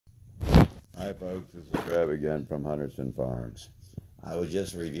Hi folks, this is Trev again from Hunterson Farms. I was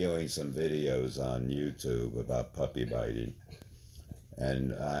just reviewing some videos on YouTube about puppy biting,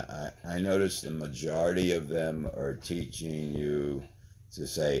 and I noticed the majority of them are teaching you to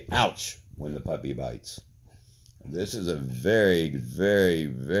say ouch when the puppy bites. This is a very, very,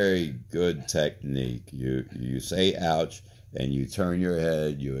 very good technique. You say ouch and you turn your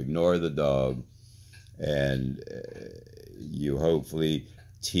head, you ignore the dog, and you hopefully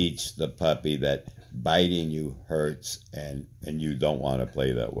teach the puppy that biting you hurts and you don't want to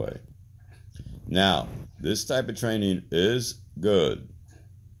play that way. Now, this type of training is good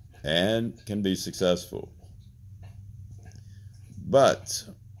and can be successful. But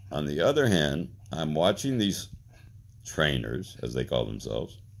on the other hand, I'm watching these trainers, as they call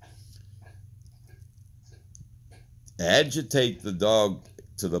themselves, agitate the dog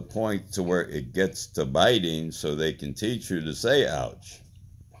to the point to where it gets to biting so they can teach you to say ouch.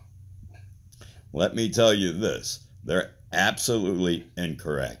 Let me tell you this, they're absolutely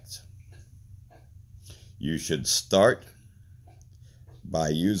incorrect. You should start by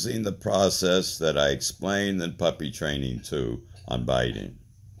using the process that I explained in puppy training 2 on biting.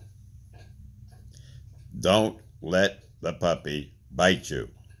 Don't let the puppy bite you.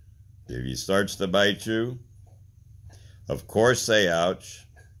 If he starts to bite you, of course say ouch,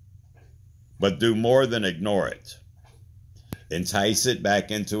 but do more than ignore it. Entice it back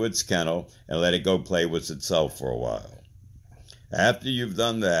into its kennel and let it go play with itself for a while. After you've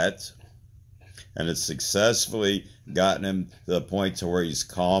done that, and it's successfully gotten him to the point to where he's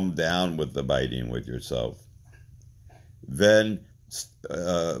calmed down with the biting with yourself, then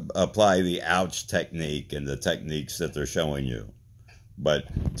apply the ouch technique and the techniques that they're showing you. But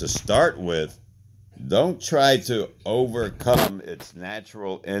to start with, don't try to overcome its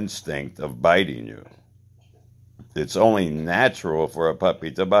natural instinct of biting you. It's only natural for a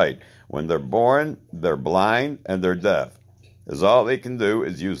puppy to bite. When they're born, they're blind and they're deaf. Because all they can do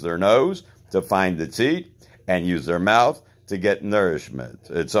is use their nose to find the teat and use their mouth to get nourishment.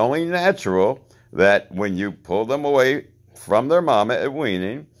 It's only natural that when you pull them away from their mama at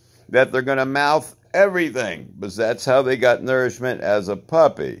weaning, that they're going to mouth everything, because that's how they got nourishment as a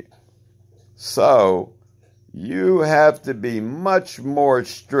puppy. So you have to be much more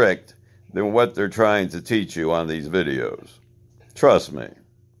strict than what they're trying to teach you on these videos. Trust me,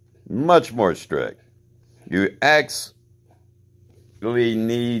 much more strict. You actually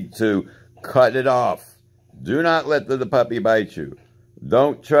need to cut it off. Do not let the puppy bite you.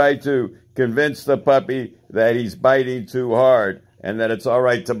 Don't try to convince the puppy that he's biting too hard and that it's all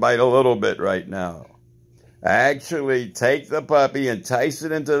right to bite a little bit right now. Actually, take the puppy, entice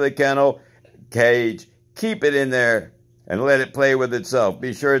it into the kennel cage, keep it in there, and let it play with itself.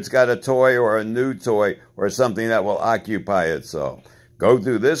 Be sure it's got a toy or a new toy or something that will occupy itself. Go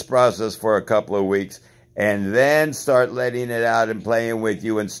through this process for a couple of weeks and then start letting it out and playing with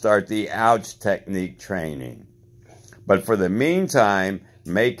you and start the ouch technique training. But for the meantime,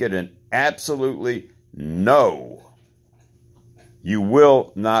 make it an absolutely no. You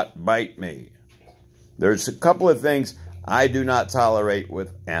will not bite me. There's a couple of things I do not tolerate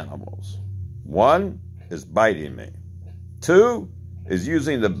with animals. 1 is biting me. 2 is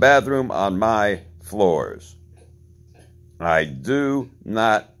using the bathroom on my floors. I do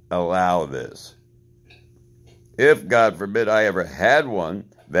not allow this. If, God forbid, I ever had one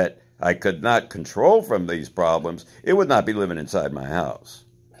that I could not control from these problems, it would not be living inside my house.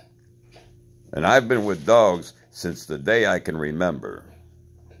 And I've been with dogs since the day I can remember,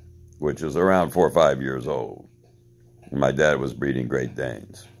 which is around 4 or 5 years old. My dad was breeding Great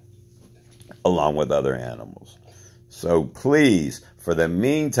Danes, along with other animals. So please, for the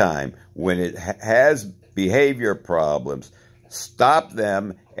meantime, when it has behavior problems, stop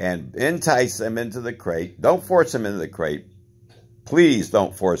them and entice them into the crate. Don't force them into the crate. Please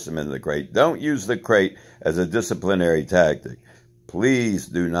don't force them into the crate. Don't use the crate as a disciplinary tactic. Please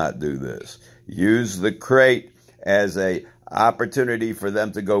do not do this. Use the crate as an opportunity for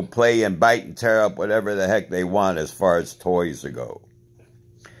them to go play and bite and tear up whatever the heck they want as far as toys go.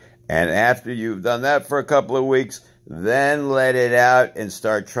 And after you've done that for a couple of weeks, then let it out and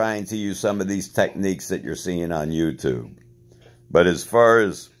start trying to use some of these techniques that you're seeing on YouTube. But as far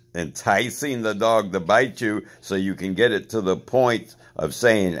as enticing the dog to bite you so you can get it to the point of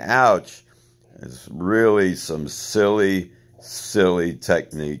saying ouch, it's really some silly, silly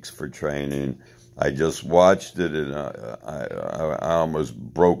techniques for training. I just watched it and I almost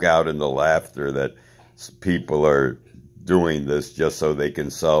broke out into laughter that people are doing this just so they can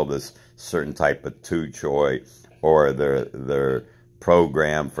sell this certain type of toy or their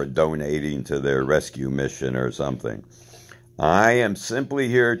program for donating to their rescue mission or something. I am simply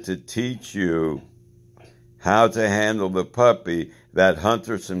here to teach you how to handle the puppy that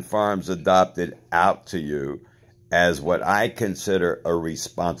Hunterson Farms adopted out to you as what I consider a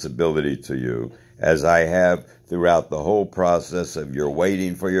responsibility to you, as I have throughout the whole process of your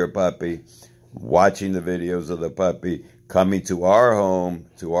waiting for your puppy, watching the videos of the puppy, coming to our home,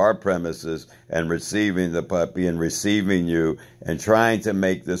 to our premises, and receiving the puppy and receiving you, and trying to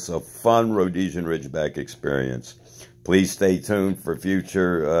make this a fun Rhodesian Ridgeback experience. Please stay tuned for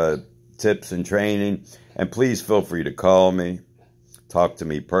future tips and training, and please feel free to call me, talk to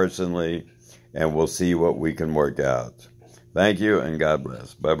me personally, and we'll see what we can work out. Thank you, and God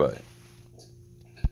bless. Bye-bye.